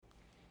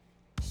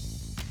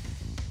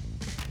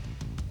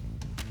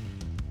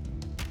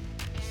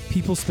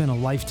People spend a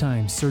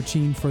lifetime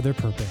searching for their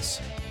purpose.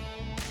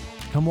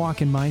 Come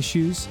walk in my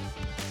shoes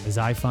as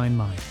I find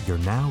mine. You're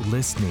now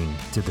listening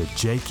to the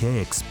JK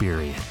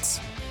Experience.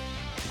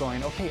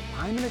 Going, okay,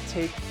 I'm going to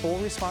take full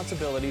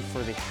responsibility for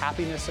the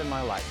happiness in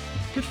my life.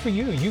 Good for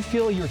you. You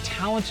feel you're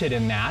talented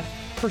in that.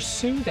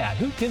 Pursue that.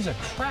 Who gives a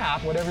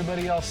crap what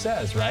everybody else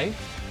says, right?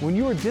 When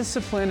you are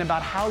disciplined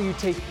about how you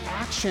take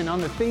action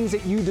on the things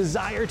that you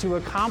desire to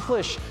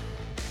accomplish,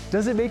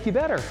 does it make you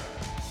better?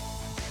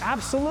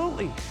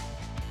 Absolutely.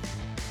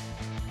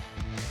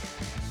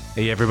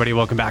 Hey everybody,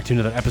 welcome back to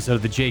another episode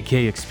of the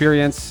JK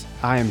Experience.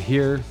 I am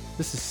here.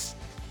 This is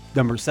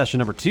session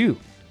number 2.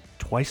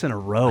 Twice in a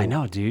row. I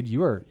know, dude.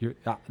 You're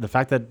the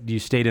fact that you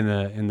stayed in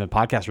the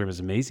podcast room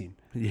is amazing.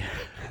 Yeah.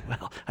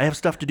 Well, I have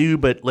stuff to do,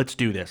 but let's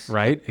do this.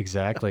 Right?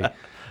 Exactly.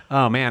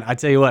 Oh man, I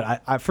tell you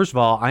what. I first of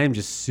all, I am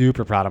just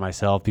super proud of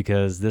myself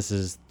because this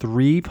is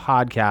 3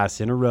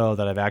 podcasts in a row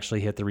that I've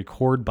actually hit the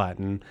record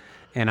button,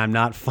 and I'm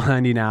not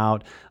finding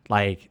out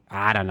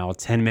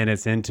 10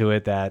 minutes into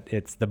it that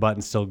the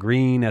button's still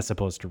green as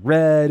opposed to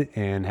red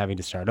and having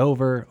to start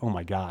over. Oh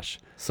my gosh.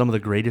 Some of the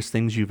greatest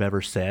things you've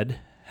ever said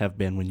have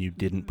been when you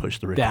didn't push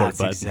the record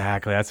button.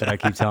 Exactly. That's what I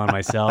keep telling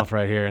myself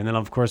right here. And then,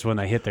 of course, when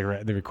I hit the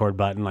record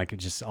button, it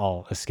just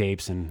all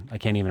escapes, and I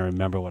can't even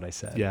remember what I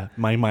said. Yeah,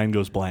 my mind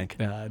goes blank.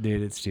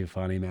 Dude, it's too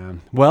funny,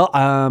 man. Well,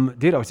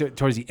 dude,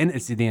 towards the end,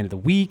 it's the end of the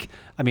week.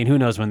 I mean, who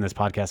knows when this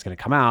podcast is going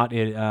to come out?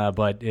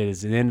 But it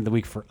is the end of the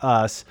week for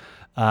us.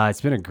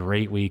 It's been a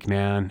great week,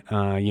 man.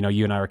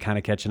 You and I were kind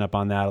of catching up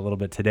on that a little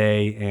bit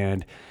today,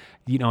 and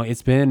it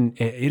has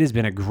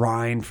been a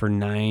grind for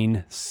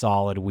 9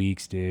 solid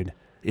weeks, dude.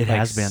 It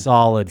has been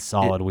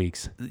solid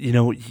weeks.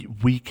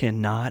 We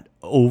cannot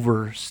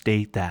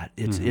overstate that.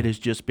 It has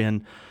just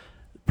been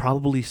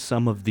probably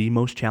some of the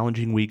most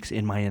challenging weeks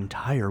in my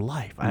entire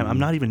life. I'm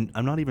not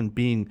even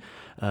being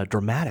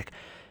dramatic.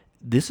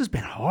 This has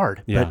been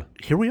hard, but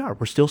here we are.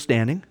 We're still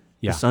standing.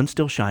 Yeah. The sun's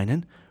still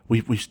shining.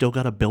 We've still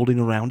got a building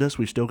around us.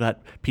 We've still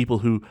got people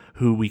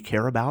who we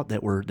care about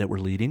that we're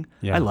leading.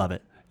 Yeah. I love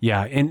it.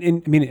 Yeah,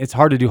 and I mean, it's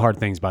hard to do hard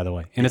things, by the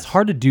way. And It's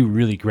hard to do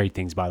really great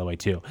things, by the way,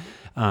 too.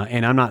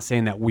 And I'm not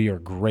saying that we are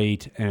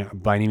great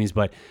by any means,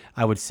 but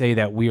I would say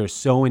that we are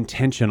so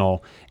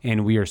intentional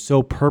and we are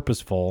so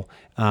purposeful.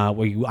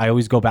 I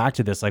always go back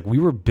to this, we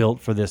were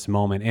built for this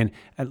moment. And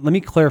let me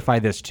clarify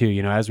this, too.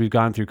 As we've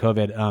gone through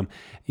COVID,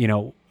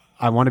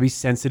 I want to be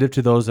sensitive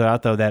to those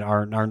out there that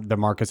aren't the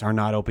markets are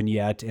not open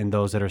yet, and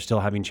those that are still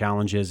having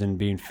challenges and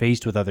being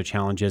faced with other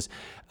challenges.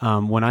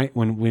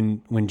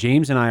 When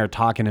James and I are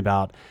talking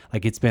about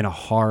it's been a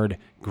hard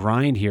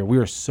grind here, we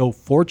are so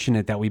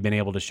fortunate that we've been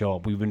able to show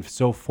up. We've been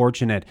so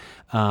fortunate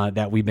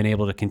that we've been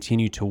able to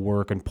continue to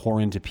work and pour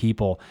into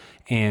people.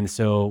 And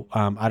so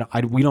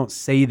we don't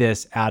say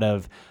this out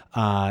of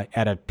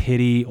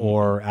pity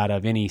or out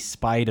of any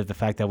spite of the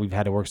fact that we've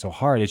had to work so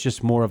hard. It's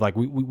just more of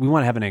we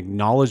want to have an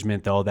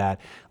acknowledgement, though,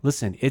 that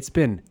listen,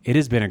 it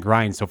has been a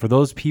grind. So for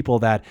those people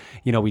that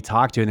we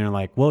talk to and they're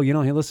like, well,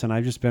 hey, listen,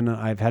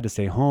 I've had to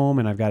stay home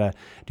and I've got to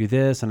do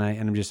this and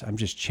I'm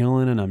just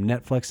chilling and I'm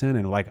Netflixing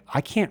and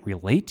I can't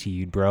relate to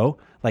you, bro,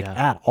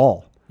 at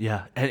all.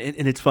 Yeah,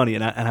 and it's funny,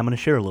 and I'm going to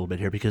share a little bit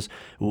here because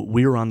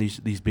we were on these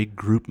big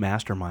group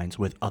masterminds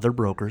with other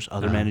brokers,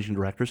 other managing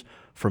directors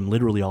from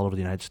literally all over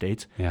the United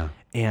States. Yeah.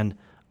 And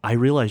I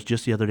realized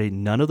just the other day,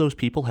 none of those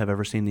people have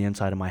ever seen the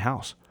inside of my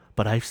house.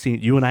 But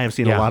you and I have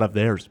seen a lot of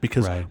theirs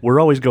because we're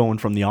always going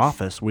from the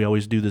office. We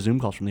always do the Zoom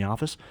calls from the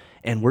office,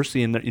 and we're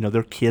seeing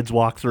their kids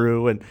walk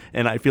through,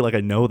 and I feel like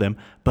I know them.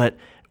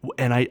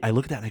 And I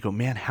look at that and I go,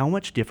 man, how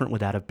much different would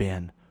that have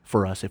been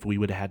for us if we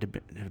would have had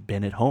to have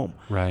been at home?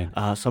 Right.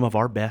 Some of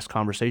our best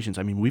conversations.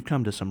 I mean, we've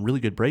come to some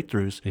really good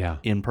breakthroughs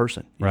in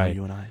person. You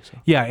and I. So.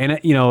 Yeah, and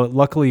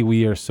luckily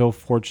we are so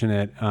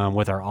fortunate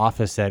with our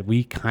office that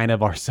we kind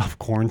of are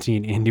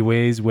self-quarantined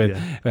anyways with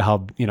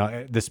how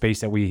the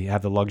space that we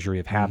have the luxury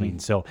of having.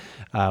 So,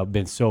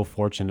 been so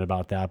fortunate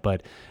about that.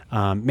 But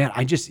man,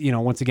 I just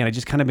once again I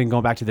just kind of been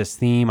going back to this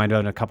theme. I've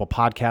done a couple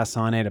podcasts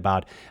on it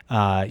about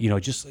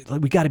just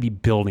we got to be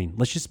building.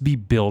 Let's just be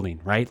building,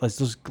 right? Let's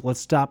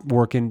stop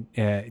working.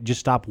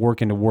 Just stop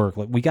working to work.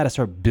 We got to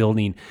start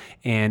building,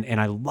 and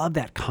I love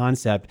that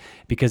concept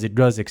because it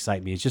does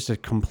excite me. It's just a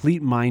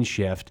complete mind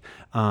shift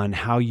on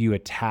how you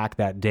attack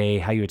that day,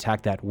 how you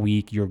attack that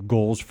week, your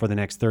goals for the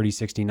next 30,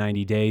 60,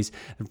 90 days,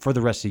 and for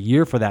the rest of the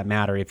year for that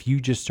matter. If you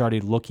just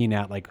started looking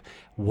at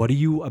what are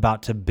you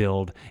about to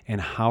build and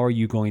how are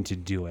you going to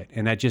do it?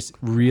 And that just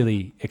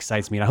really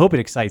excites me. And I hope it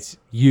excites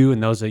you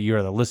and those of you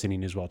that are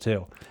listening as well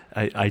too.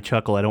 I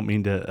chuckle. I don't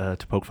mean to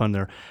poke fun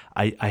there.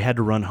 I had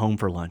to run home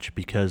for lunch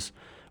because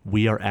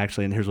we are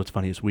actually, and here's what's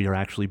funny, is we are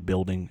actually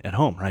building at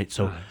home, right?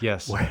 So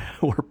yes,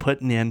 we're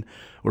putting in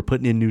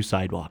new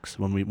sidewalks.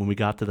 When we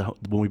bought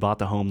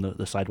the home,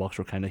 the sidewalks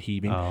were kind of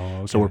heaving. Oh,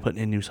 okay. So we're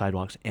putting in new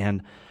sidewalks.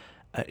 And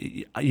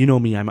you know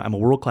me, I'm a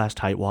world-class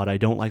tightwad. I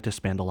don't like to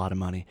spend a lot of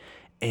money.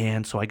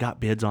 And so I got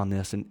bids on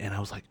this, and I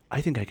was like,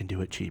 I think I can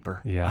do it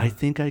cheaper. Yeah. I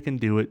think I can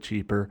do it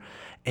cheaper.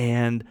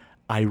 And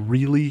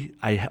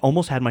I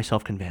almost had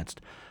myself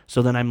convinced.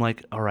 So then I'm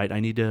like, all right,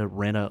 I need to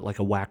rent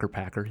a whacker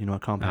packer, a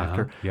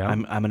compactor. Yeah.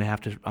 I'm gonna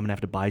have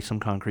to buy some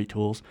concrete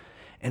tools.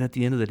 And at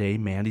the end of the day,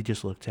 Mandy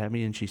just looks at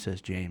me and she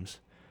says, James,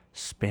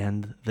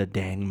 spend the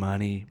dang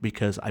money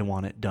because I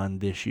want it done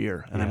this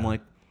year. And I'm like,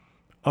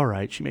 all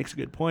right, she makes a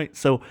good point.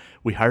 So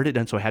we hired it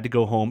done. So I had to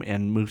go home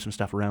and move some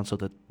stuff around so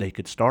that they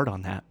could start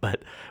on that.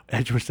 But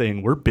as you were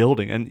saying, we're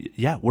building, and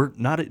we're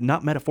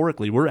not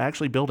metaphorically, we're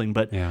actually building,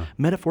 but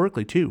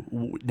metaphorically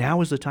too.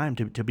 Now is the time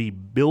to be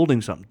building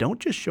something.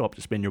 Don't just show up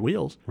to spin your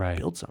wheels. Right.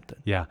 Build something.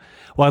 Yeah.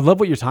 Well, I love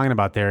what you're talking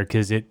about there,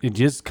 because it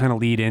just kind of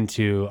lead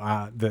into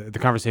the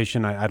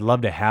conversation I'd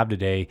love to have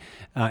today.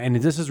 And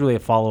this is really a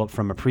follow-up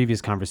from a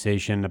previous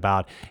conversation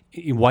about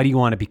why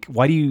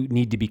do you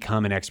need to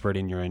become an expert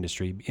in your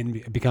industry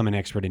and become an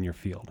expert in your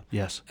field.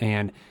 Yes.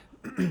 And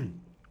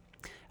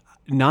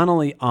not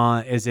only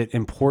is it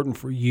important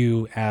for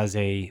you as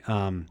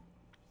an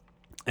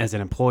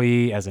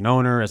employee, as an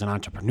owner, as an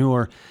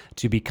entrepreneur,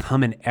 to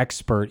become an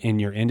expert in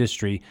your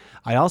industry,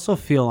 I also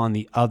feel on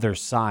the other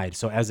side.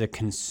 So as a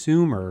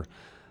consumer,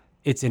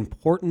 it's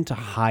important to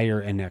hire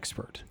an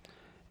expert.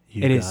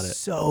 It is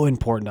so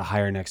important to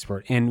hire an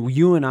expert. And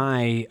you and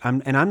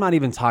I'm not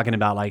even talking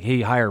about like,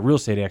 hey, hire a real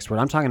estate expert.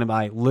 I'm talking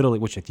about literally,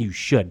 which you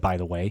should, by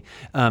the way.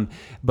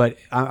 But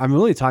I'm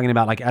really talking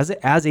about like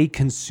as a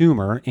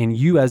consumer, and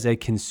you as a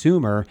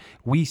consumer,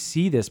 we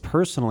see this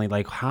personally,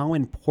 like how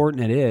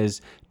important it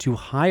is to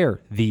hire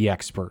the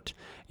expert.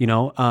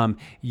 You're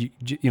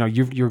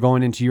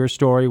going into your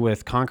story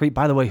with concrete.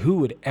 By the way, who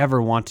would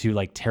ever want to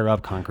like tear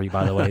up concrete?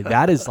 By the way,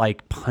 that is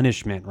like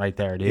punishment right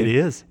there, dude. It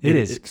is.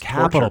 It's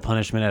capital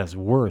punishment at its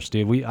worst,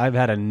 dude. I've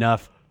had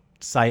enough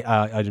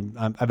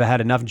I've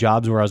had enough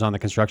jobs where I was on the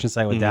construction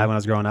site with Dad when I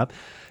was growing up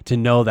to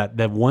know that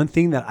the one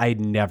thing that I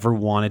never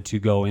wanted to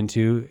go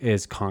into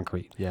is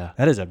concrete. Yeah,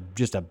 that is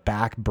just a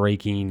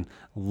back-breaking,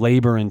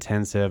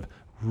 labor-intensive,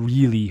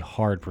 really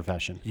hard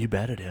profession. You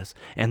bet it is.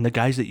 And the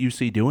guys that you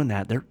see doing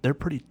that, they're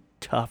pretty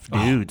tough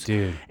dudes. Oh,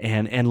 dude.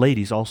 And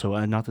ladies also,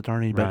 not that there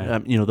aren't any,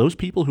 Right. but those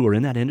people who are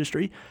in that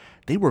industry,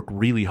 they work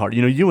really hard.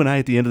 You and I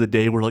at the end of the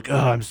day, we're like, oh,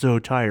 I'm so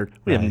tired.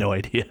 We have no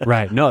idea.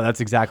 Right. No, that's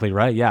exactly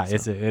right. Yeah,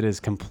 it is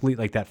complete.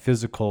 Like that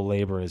physical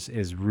labor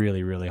is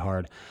really, really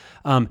hard.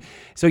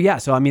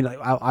 So I mean,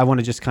 I want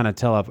to just kind of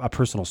tell a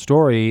personal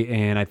story,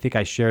 and I think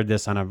I shared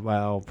this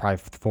on probably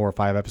 4 or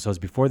 5 episodes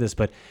before this,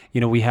 but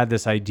we've had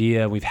this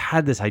idea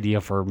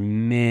for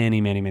many,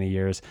 many, many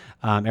years,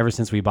 ever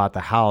since we bought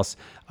the house,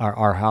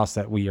 our house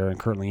that we are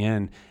currently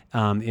in,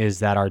 is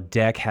that our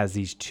deck has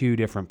these 2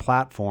 different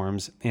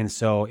platforms, and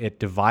so it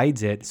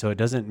divides it, so it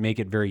doesn't make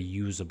it very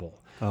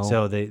usable. Oh.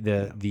 So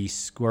the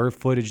square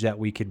footage that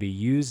we could be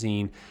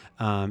using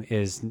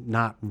is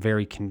not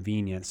very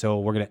convenient. So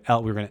we're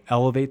gonna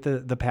elevate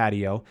the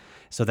patio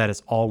so that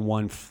it's all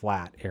one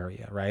flat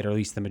area, right? Or at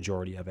least the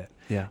majority of it.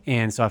 Yeah.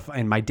 And so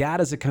and my dad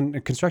is a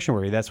construction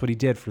worker. That's what he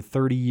did for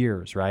 30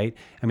 years, right?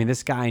 I mean,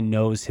 this guy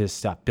knows his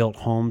stuff. Built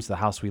homes. The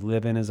house we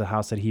live in is a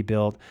house that he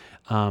built.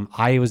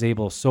 I was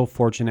so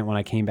fortunate when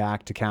I came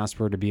back to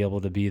Casper to be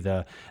able to be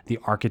the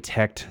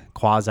architect,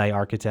 quasi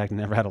architect.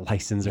 Never had a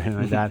license or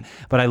anything like that.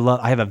 But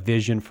I have a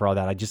vision for all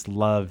that. I just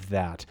love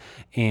that.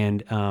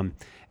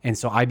 And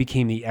so I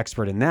became the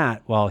expert in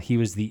that while he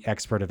was the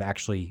expert of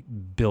actually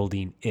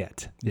building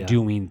it,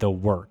 doing the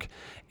work.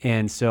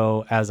 And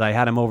so as I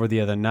had him over the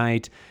other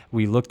night,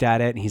 we looked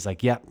at it and he's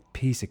like, yep,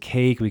 piece of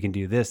cake. We can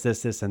do this,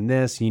 this, this, and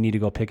this. You need to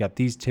go pick up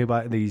these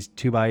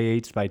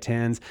 2x8s by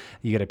 10s.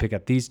 You got to pick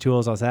up these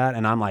tools, all that.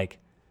 And I'm like,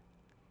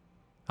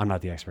 I'm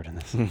not the expert in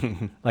this.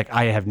 Like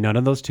I have none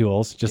of those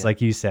tools, just like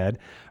you said.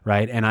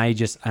 Right. And I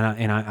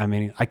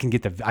mean, I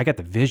got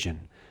the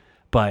vision,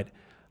 but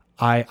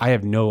I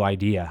have no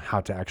idea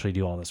how to actually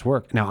do all this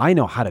work. Now I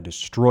know how to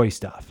destroy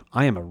stuff.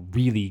 I am a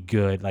really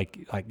good,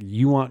 like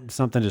you want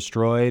something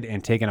destroyed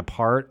and taken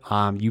apart.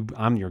 I'm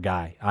your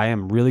guy. I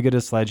am really good at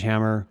a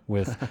sledgehammer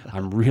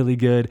I'm really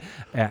good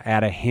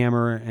at a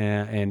hammer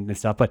and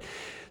stuff. But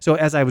so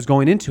as I was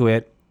going into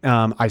it,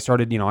 I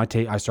started,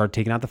 I started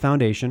taking out the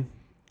foundation.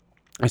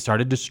 I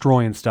started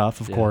destroying stuff,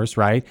 of course,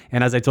 right?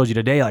 And as I told you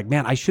today, like,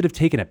 man, I should have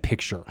taken a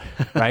picture,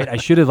 right? I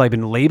should have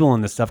been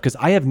labeling this stuff because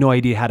I have no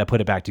idea how to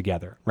put it back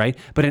together, right?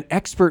 But an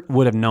expert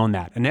would have known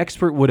that. An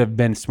expert would have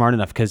been smart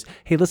enough because,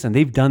 hey, listen,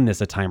 they've done this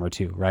a time or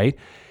two, right?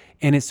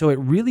 And so it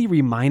really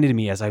reminded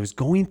me as I was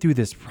going through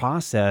this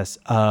process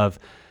of,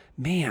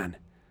 man,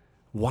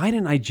 why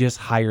didn't I just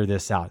hire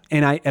this out?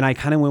 And I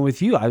kind of went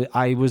with you.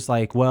 I was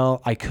like,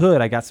 well, I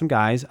got some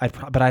guys,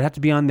 but I'd have to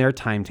be on their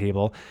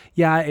timetable.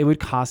 Yeah, it would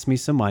cost me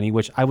some money,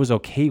 which I was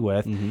okay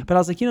with. Mm-hmm. But I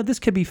was like, this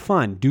could be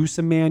fun. Do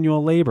some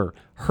manual labor,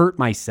 hurt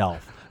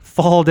myself,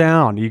 fall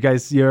down. You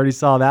already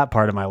saw that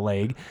part of my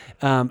leg.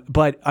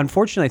 But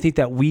unfortunately, I think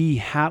that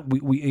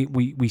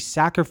we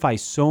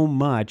sacrifice so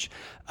much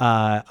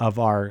of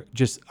our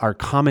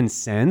common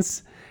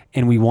sense.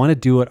 And we want to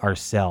do it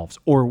ourselves.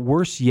 Or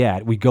worse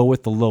yet, we go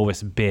with the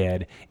lowest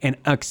bid and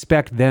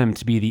expect them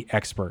to be the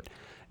expert.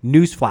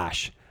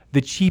 Newsflash, the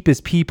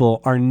cheapest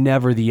people are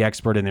never the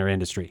expert in their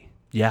industry.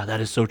 Yeah,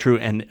 that is so true.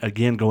 And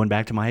again, going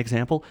back to my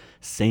example,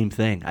 same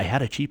thing. I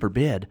had a cheaper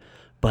bid,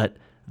 but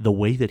the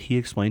way that he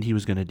explained he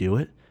was going to do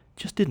it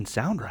just didn't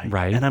sound right.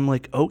 Right. And I'm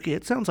like, okay,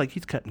 it sounds like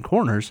he's cutting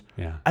corners.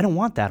 Yeah. I don't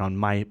want that on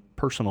my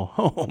personal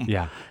home.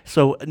 Yeah.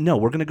 So no,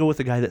 we're going to go with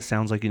the guy that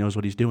sounds like he knows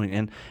what he's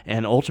doing.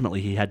 And ultimately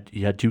he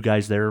had two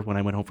guys there when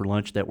I went home for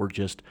lunch that were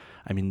just,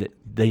 I mean,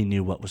 they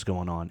knew what was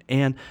going on.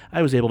 And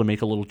I was able to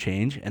make a little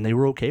change and they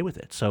were okay with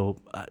it. So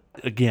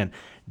again,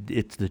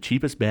 it's the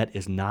cheapest bet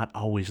is not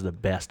always the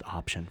best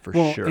option for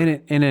sure.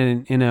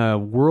 In a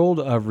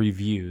world of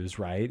reviews,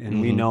 right? And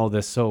we know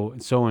this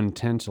so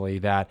intensely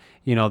that,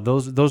 you know,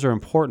 those are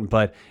important,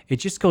 but it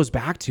just goes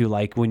back to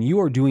like when you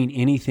are doing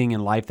anything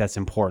in life that's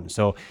important.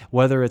 So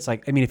whether it's like,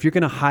 I mean, if you're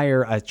going to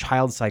hire a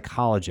child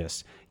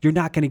psychologist, you're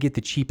not going to get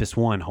the cheapest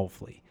one,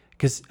 hopefully,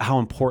 because how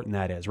important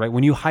that is, right?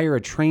 When you hire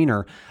a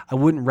trainer, I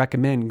wouldn't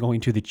recommend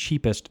going to the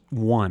cheapest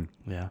one.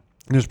 Yeah.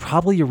 And there's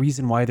probably a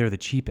reason why they're the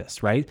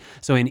cheapest, right?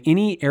 So in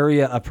any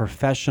area of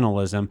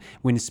professionalism,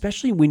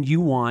 especially when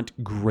you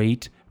want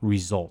great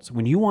results,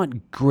 when you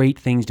want great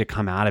things to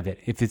come out of it,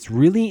 if it's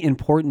really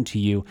important to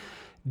you,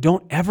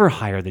 don't ever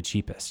hire the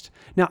cheapest.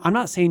 Now, I'm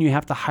not saying you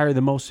have to hire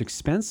the most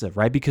expensive,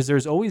 right? Because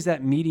there's always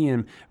that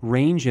medium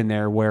range in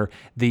there where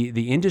the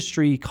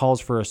industry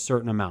calls for a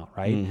certain amount,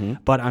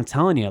 right? But I'm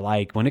telling you,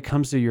 like when it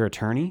comes to your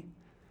attorney,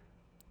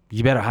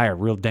 you better hire a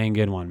real dang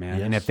good one, man.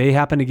 Yes. And if they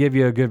happen to give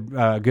you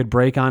a good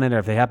break on it, or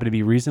if they happen to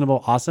be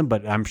reasonable, awesome.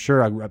 But I'm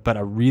sure,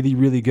 a really,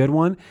 really good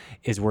one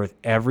is worth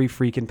every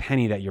freaking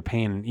penny that you're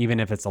paying,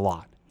 even if it's a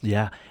lot.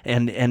 Yeah,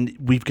 and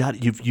you've got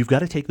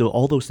to take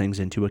all those things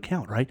into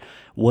account, right?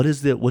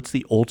 What's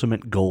the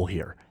ultimate goal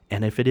here?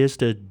 And if it is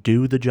to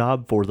do the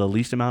job for the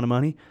least amount of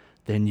money,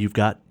 then you've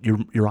got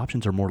your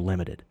options are more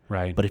limited,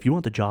 right? But if you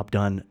want the job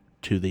done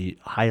to the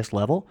highest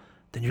level,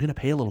 then you're going to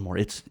pay a little more.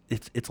 It's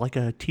like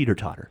a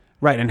teeter-totter.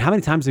 Right. And how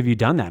many times have you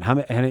done that?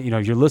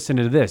 You're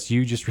listening to this,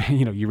 you just,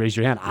 you raise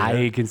your hand. Yeah.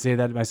 I can say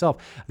that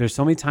myself. There's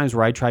so many times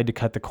where I tried to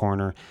cut the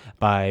corner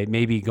by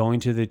maybe going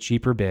to the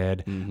cheaper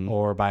bid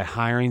or by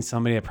hiring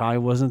somebody that probably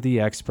wasn't the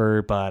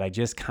expert, but I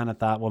just kind of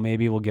thought, well,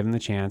 maybe we'll give them the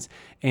chance.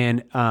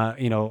 And,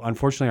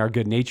 unfortunately our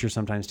good nature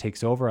sometimes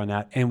takes over on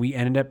that and we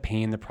ended up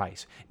paying the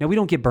price. Now we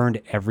don't get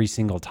burned every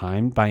single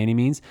time by any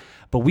means,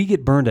 but we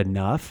get burned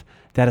enough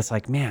that it's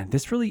like, man,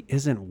 this really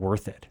isn't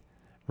worth it.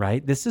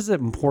 Right? This is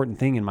an important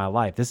thing in my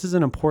life. This is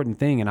an important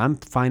thing, and I'm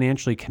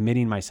financially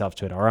committing myself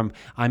to it, or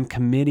I'm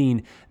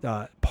committing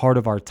part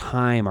of our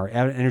time, our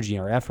energy,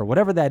 our effort,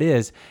 whatever that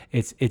is.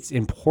 It's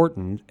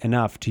important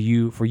enough for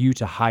you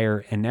to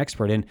hire an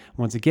expert. And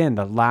once again,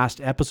 the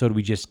last episode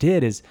we just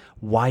did is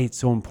why it's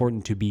so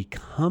important to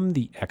become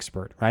the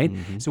expert, right?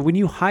 So when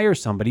you hire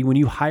somebody, when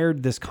you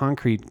hired this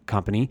concrete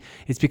company,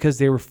 it's because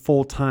they were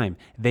full time.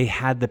 They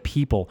had the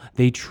people.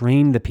 They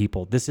trained the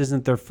people. This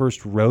isn't their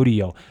first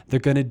rodeo. They're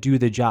going to do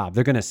the job.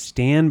 They're going to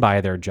stand by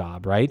their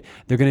job, right?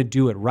 They're going to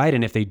do it right.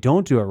 And if they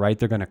don't do it right,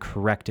 they're going to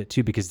correct it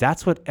too, because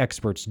that's what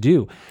experts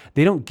do.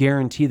 They don't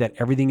guarantee that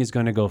everything is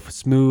going to go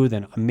smooth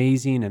and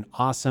amazing and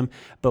awesome.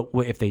 But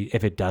if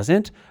it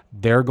doesn't,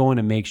 they're going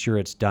to make sure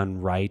it's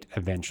done right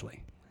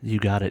eventually. You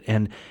got it.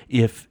 And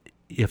if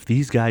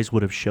these guys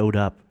would have showed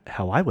up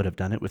how I would have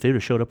done it, if they would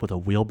have showed up with a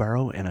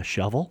wheelbarrow and a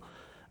shovel,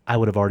 I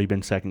would have already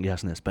been second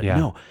guessing this, but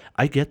no.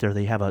 I get there.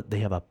 They have a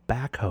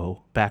backhoe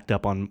backed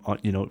up on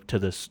to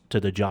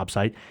the job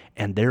site,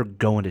 and they're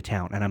going to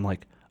town. And I'm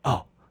like,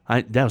 oh,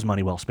 that was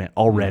money well spent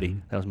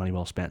already. That was money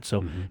well spent.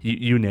 So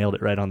you nailed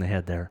it right on the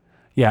head there.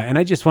 Yeah, and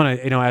I just want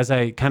to, as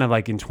I kind of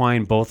like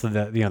entwine both of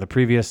the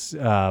previous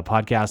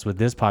podcast with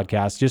this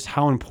podcast, just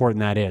how important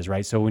that is,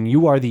 right? So when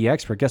you are the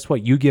expert, guess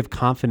what? You give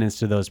confidence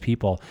to those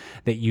people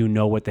that you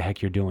know what the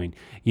heck you're doing.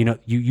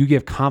 You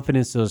give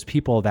confidence to those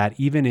people that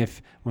even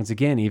if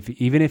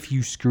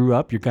you screw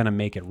up, you're going to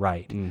make it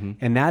right.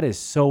 And that is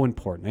so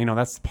important.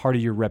 That's part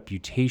of your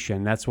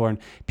reputation. That's when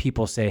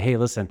people say, hey,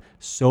 listen,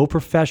 so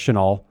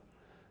professional,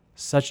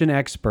 such an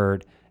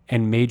expert,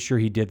 and made sure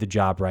he did the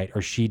job right,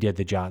 or she did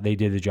the job. They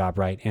did the job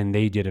right, and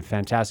they did a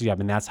fantastic job.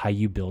 And that's how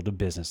you build a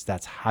business.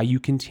 That's how you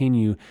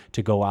continue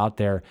to go out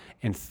there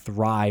and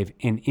thrive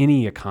in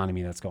any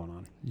economy that's going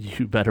on.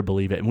 You better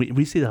believe it. And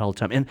we see that all the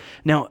time. And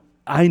now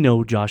I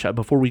know, Josh,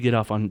 before we get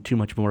off on too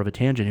much more of a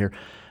tangent here,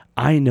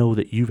 I know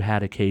that you've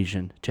had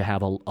occasion to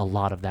have a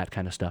lot of that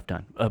kind of stuff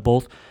done,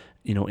 both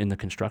in the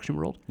construction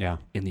world,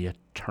 in the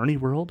attorney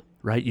world,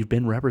 right? You've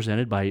been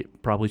represented by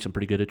probably some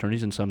pretty good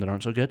attorneys and some that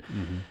aren't so good.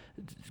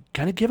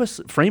 Kind of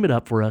frame it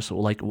up for us,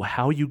 like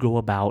how you go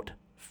about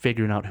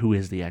figuring out who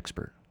is the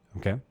expert.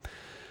 Okay.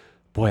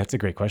 Boy, that's a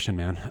great question,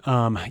 man.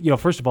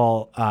 First of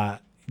all,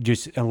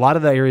 just a lot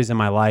of the areas in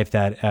my life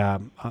that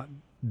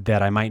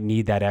I might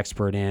need that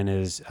expert in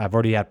is I've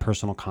already had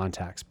personal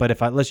contacts. But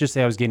let's just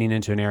say I was getting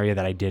into an area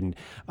that I didn't,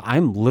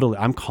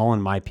 I'm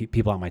calling my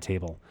people at my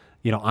table.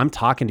 I'm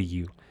talking to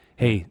you.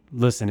 Hey,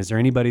 listen, is there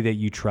anybody that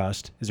you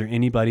trust? Is there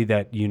anybody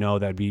that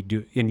that'd be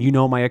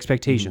and my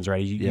expectations,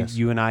 right? Yes.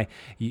 You and I,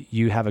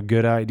 you have a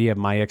good idea of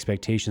my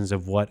expectations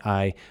of what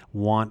I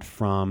want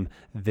from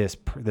this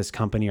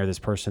company or this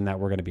person that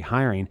we're going to be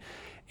hiring.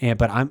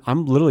 but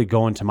I'm literally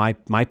going to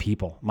my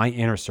people, my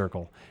inner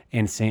circle,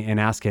 and saying and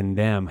asking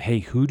them, hey,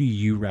 who do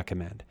you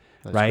recommend?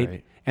 That's right.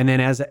 great. And then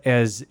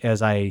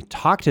as I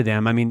talk to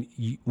them, I mean,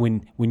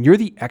 when you're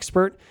the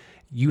expert,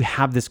 you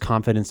have this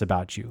confidence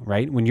about you,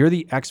 right? When you're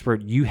the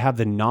expert, you have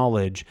the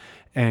knowledge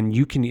and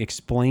you can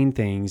explain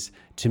things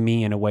to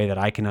me in a way that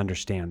I can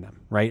understand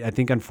them, right? I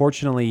think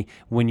unfortunately,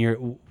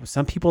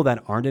 some people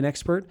that aren't an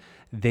expert,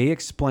 they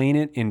explain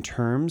it in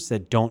terms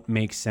that don't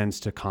make sense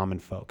to common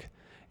folk.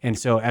 And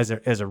so as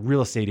a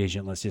real estate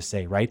agent, let's just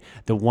say, right,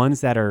 the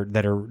ones that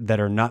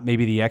are not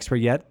maybe the expert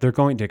yet, they're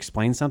going to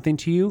explain something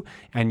to you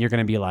and you're going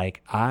to be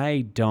like,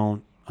 I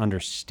don't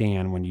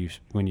understand when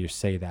you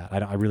say that.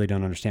 I really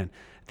don't understand.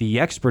 The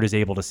expert is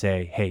able to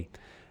say, hey,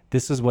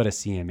 this is what a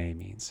CMA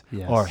means.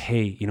 Yes. Or,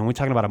 hey, when we're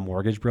talking about a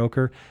mortgage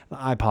broker,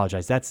 I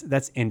apologize.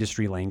 That's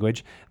industry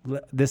language.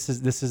 This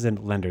is a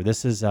lender.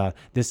 This is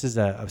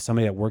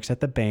somebody that works at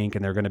the bank,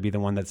 and they're going to be the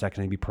one that's going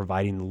to be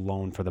providing the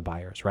loan for the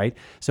buyers, right?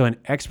 So an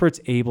expert's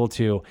able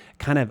to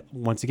kind of,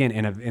 once again,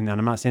 and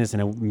I'm not saying this in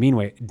a mean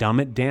way, dumb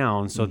it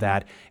down so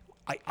that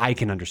I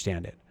can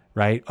understand it,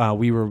 right?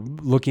 We were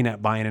looking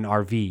at buying an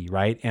RV,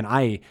 right? And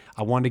I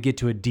wanted to get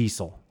to a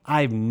diesel.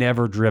 I've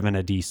never driven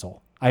a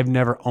diesel. I've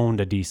never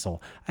owned a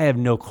diesel. I have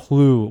no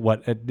clue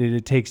what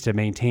it takes to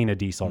maintain a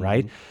diesel,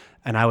 right?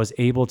 And I was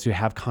able to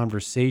have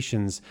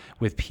conversations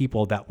with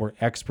people that were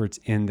experts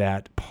in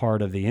that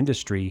part of the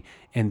industry,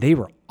 and they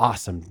were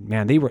awesome,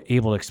 man. They were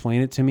able to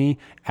explain it to me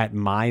at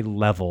my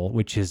level,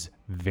 which is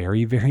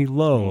very, very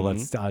low.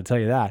 I'll tell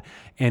you that.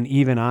 And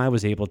even I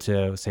was able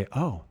to say,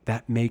 oh,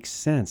 that makes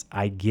sense.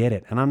 I get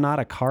it. And I'm not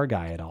a car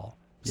guy at all.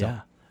 So.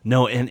 Yeah.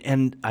 No,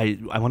 and I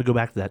want to go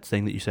back to that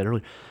thing that you said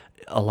earlier.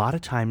 A lot of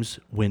times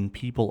when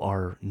people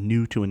are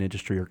new to an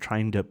industry or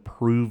trying to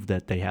prove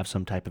that they have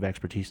some type of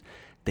expertise,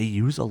 they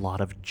use a lot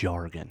of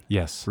jargon.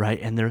 Yes. Right.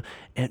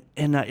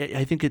 And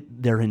I think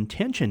their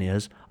intention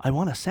is, I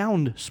want to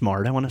sound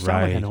smart. I want to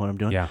sound like I know what I'm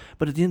doing. Yeah.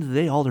 But at the end of the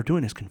day, all they're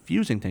doing is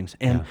confusing things.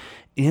 And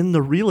in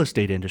the real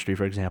estate industry,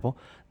 for example,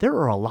 there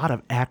are a lot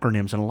of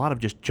acronyms and a lot of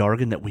just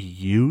jargon that we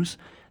use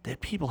that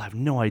people have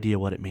no idea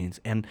what it means.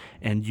 And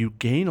you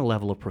gain a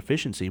level of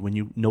proficiency when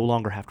you no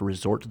longer have to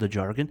resort to the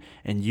jargon,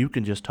 and you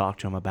can just talk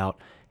to them about,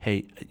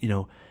 hey,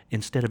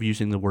 instead of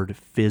using the word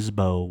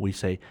FSBO, we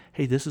say,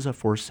 hey, this is a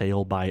for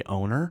sale by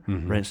owner,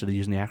 right, instead of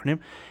using the acronym.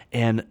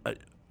 And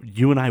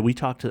you and I, we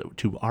talk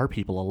to our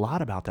people a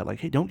lot about that,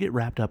 like, hey, don't get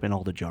wrapped up in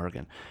all the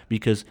jargon,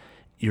 because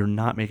you're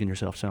not making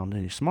yourself sound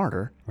any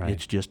smarter. Right.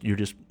 It's just, you're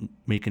just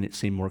making it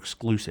seem more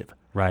exclusive.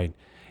 Right.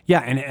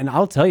 Yeah, and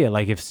I'll tell you,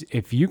 like,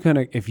 if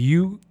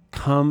you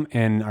come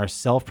and are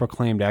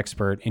self-proclaimed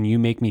expert and you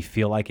make me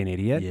feel like an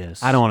idiot,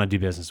 yes, I don't want to do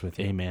business with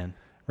you. Amen.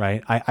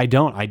 Right? I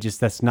don't.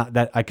 That's not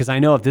that, because I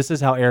know if this is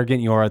how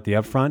arrogant you are at the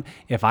upfront,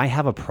 if I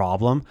have a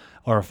problem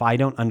or if I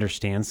don't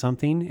understand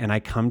something and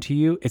I come to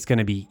you, it's going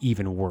to be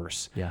even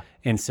worse. Yeah.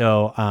 And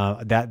so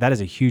that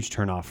is a huge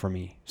turnoff for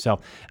me. So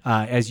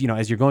as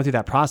you're going through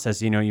that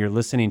process, you're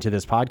listening to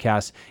this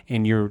podcast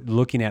and you're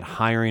looking at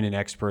hiring an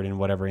expert in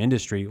whatever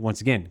industry.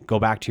 Once again, go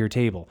back to your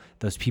table,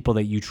 those people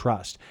that you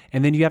trust,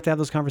 and then you have to have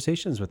those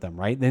conversations with them,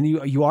 right? Then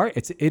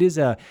it is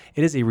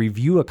a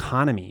review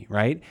economy,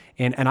 right?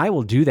 And I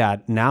will do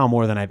that now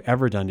more than I've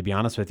ever done, to be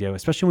honest with you.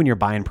 Especially when you're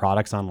buying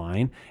products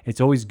online,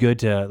 it's always good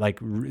to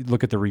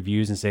look at the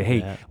reviews and say,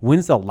 hey,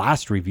 when's the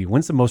last review?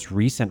 When's the most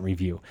recent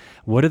review?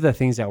 What are the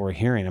things that we're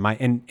hearing?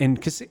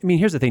 Because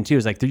here's the thing too,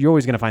 is like you're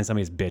always going to find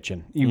somebody that's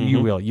bitching.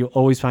 You'll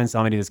always find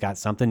somebody that's got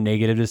something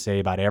negative to say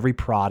about every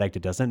product.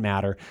 It doesn't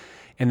matter.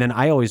 And then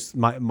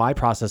my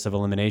process of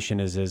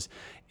elimination is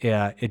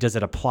does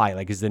it apply?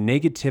 Like, is the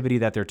negativity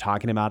that they're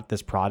talking about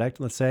this product,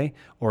 let's say,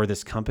 or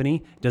this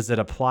company, does it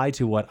apply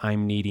to what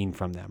I'm needing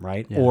from them,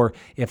 right? Yeah. Or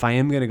if I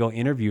am going to go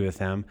interview with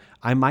them,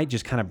 I might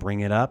just kind of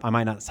bring it up. I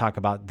might not talk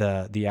about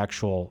the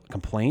actual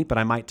complaint, but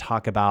I might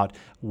talk about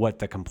what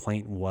the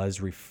complaint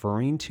was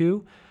referring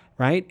to,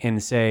 right?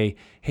 And say,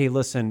 hey,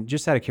 listen,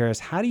 just out of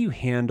curiosity, how do you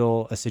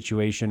handle a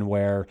situation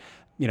where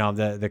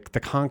the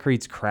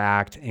concrete's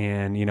cracked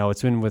and,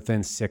 it's been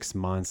within 6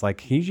 months? Like,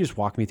 can you just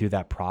walk me through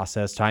that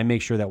process to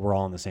make sure that we're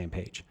all on the same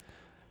page,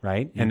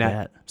 right?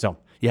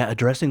 Yeah,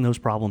 addressing those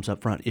problems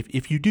up front.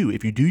 If you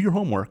do your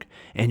homework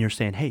and you're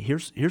saying, hey,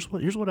 here's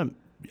what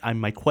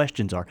my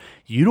questions are.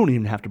 You don't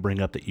even have to bring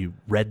up that you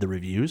read the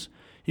reviews.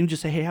 You can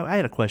just say, hey, I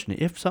had a question.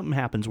 If something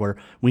happens where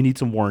we need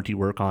some warranty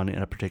work on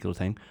a particular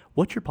thing,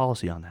 what's your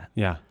policy on that?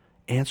 Yeah.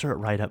 Answer it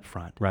right up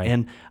front. Right.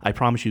 And I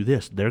promise you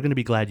this, they're going to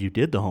be glad you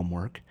did the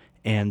homework,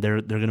 and they're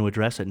going to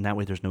address it, and that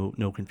way there's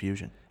no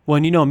confusion. Well,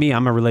 and you know me,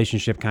 I'm a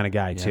relationship kind of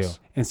guy too.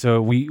 And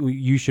so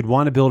you should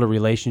want to build a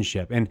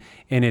relationship. And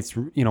it's,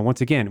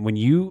 once again, when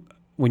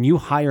you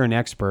hire an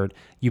expert,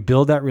 you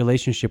build that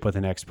relationship with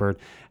an expert.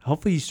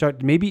 Hopefully you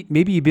start, maybe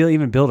you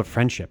even build a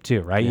friendship too,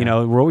 right?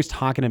 Yeah. We're always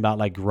talking about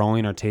like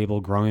growing our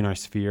table, growing our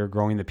sphere,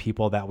 growing the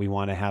people that we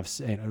want to have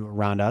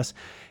around us.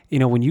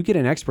 When you get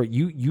an expert,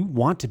 you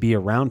want to be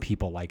around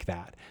people like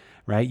that,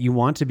 right? You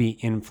want to be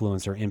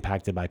influenced or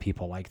impacted by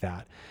people like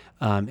that.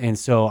 And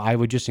so I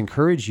would just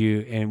encourage you,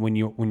 and when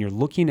you're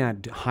looking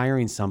at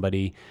hiring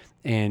somebody,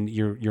 and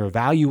you're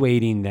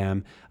evaluating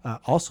them,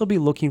 also be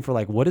looking for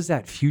like, what does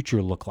that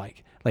future look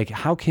like? Like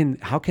how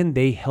can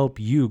they help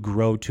you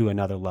grow to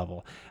another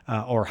level,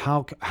 or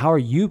how are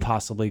you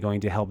possibly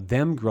going to help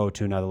them grow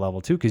to another level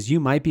too? Because you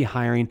might be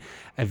hiring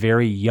a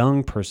very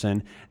young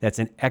person that's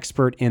an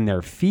expert in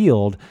their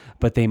field,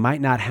 but they might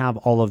not have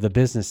all of the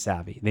business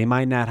savvy. They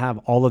might not have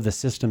all of the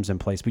systems in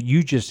place. But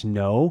you just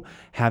know,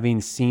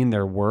 having seen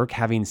their work,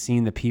 having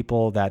seen the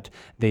people that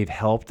they've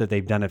helped, that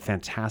they've done a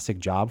fantastic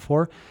job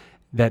for,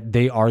 that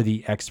they are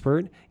the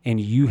expert,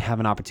 and you have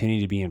an opportunity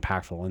to be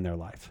impactful in their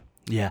life.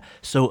 Yeah.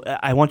 So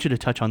I want you to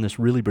touch on this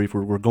really brief.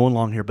 We're going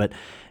long here, but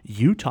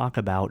you talk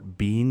about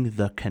being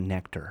the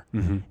connector.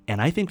 Mm-hmm.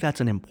 And I think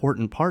that's an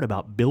important part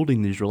about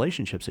building these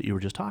relationships that you were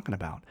just talking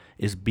about,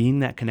 is being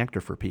that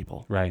connector for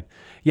people. Right.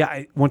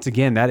 Yeah. Once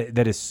again,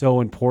 that is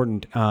so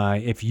important.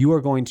 If you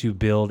are going to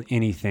build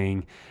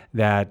anything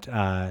that's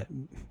going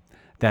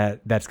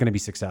to be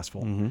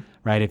successful, mm-hmm.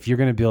 right? If you're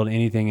going to build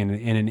anything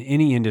in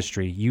any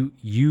industry,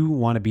 you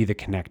want to be the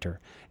connector.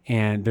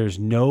 And there's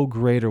no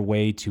greater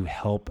way to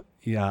help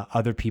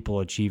other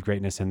people achieve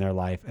greatness in their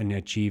life and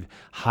achieve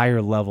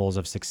higher levels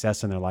of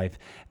success in their life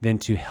than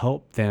to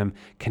help them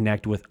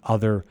connect with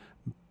other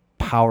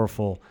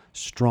powerful,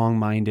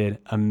 strong-minded,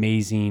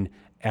 amazing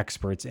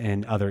experts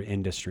in other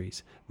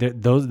industries.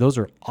 Those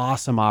are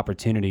awesome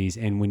opportunities.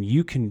 And when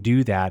you can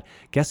do that,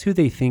 guess who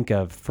they think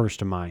of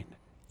first of mind?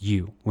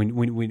 You.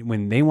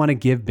 When they want to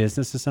give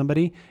business to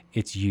somebody,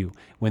 it's you.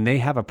 When they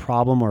have a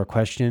problem or a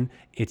question,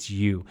 it's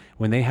you.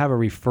 When they have a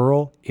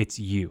referral, it's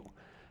you.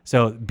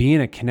 So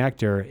being a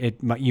connector,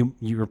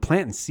 you're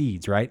planting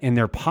seeds, right? And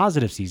they're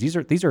positive seeds. These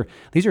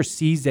are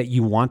seeds that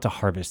you want to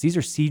harvest. These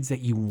are seeds that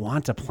you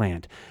want to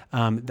plant.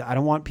 I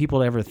don't want people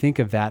to ever think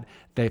of that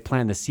they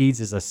plant the seeds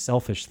as a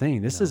selfish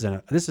thing. This is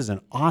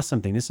an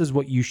awesome thing. This is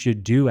what you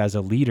should do as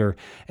a leader,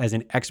 as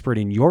an expert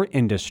in your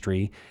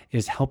industry,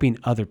 is helping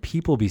other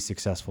people be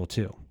successful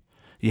too.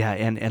 Yeah,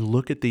 and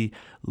look at the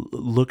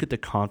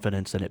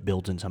confidence that it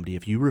builds in somebody.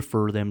 If you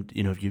refer them,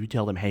 if you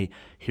tell them, hey,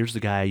 here's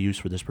the guy I use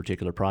for this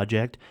particular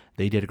project,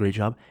 they did a great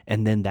job,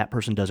 and then that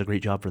person does a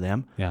great job for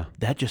them. Yeah,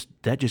 that just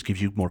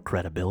gives you more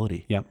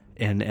credibility. Yep,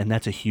 and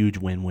that's a huge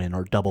win-win,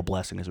 or double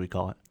blessing as we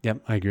call it.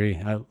 Yep, I agree.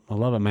 I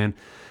love it, man.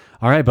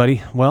 All right,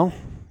 buddy. Well,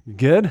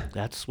 good.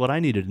 That's what I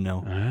needed to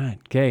know. All right.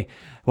 Okay.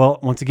 Well,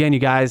 once again, you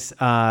guys,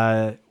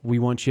 we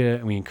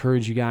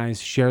encourage you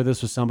guys, share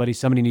this with somebody.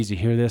 Somebody needs to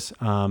hear this.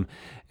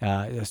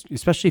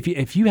 Especially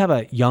if you have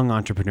a young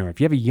entrepreneur,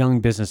 if you have a young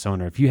business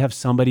owner, if you have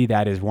somebody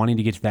that is wanting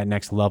to get to that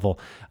next level,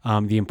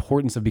 the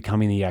importance of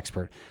becoming the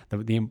expert,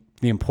 the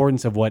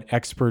importance of what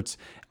experts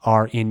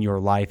are in your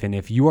life. And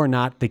if you are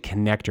not the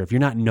connector, if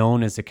you're not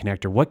known as the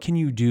connector, what can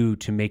you do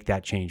to make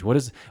that change? What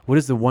is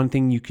the one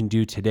thing you can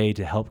do today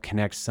to help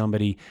connect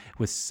somebody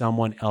with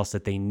someone else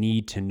that they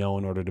need to know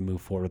in order to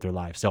move forward with their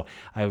life? So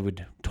I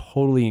would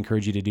totally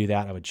encourage you to do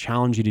that. I would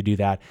challenge you to do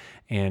that.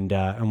 And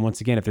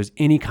once again, if there's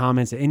any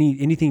comments, any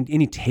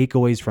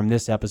takeaways from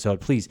this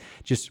episode, please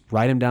just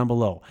write them down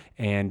below.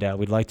 And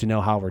we'd like to know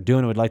how we're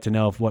doing. We'd like to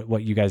know if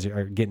what you guys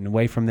are getting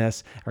away from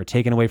this, or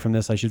taking away from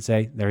this, I should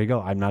say. There you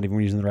go. I'm not even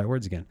using the right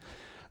words again.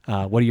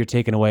 What are you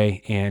taking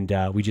away?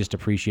 And we just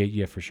appreciate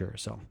you for sure.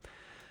 So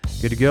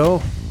good to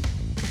go.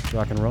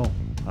 Rock and roll.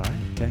 All right.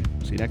 Okay.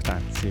 See you next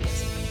time. See you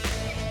guys.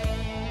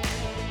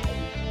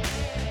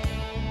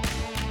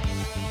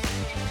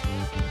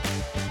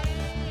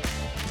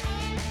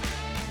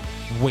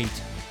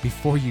 Wait,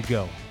 before you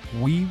go,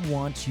 we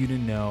want you to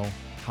know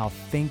how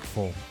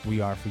thankful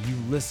we are for you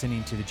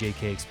listening to the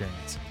JK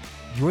Experience.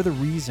 You're the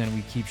reason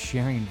we keep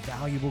sharing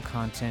valuable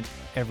content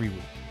every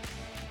week.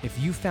 If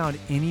you found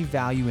any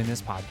value in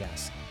this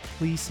podcast,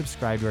 please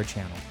subscribe to our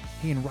channel.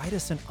 Hey, and write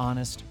us an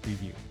honest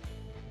review.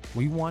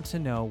 We want to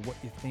know what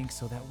you think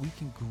so that we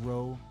can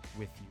grow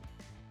with you.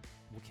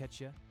 We'll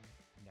catch you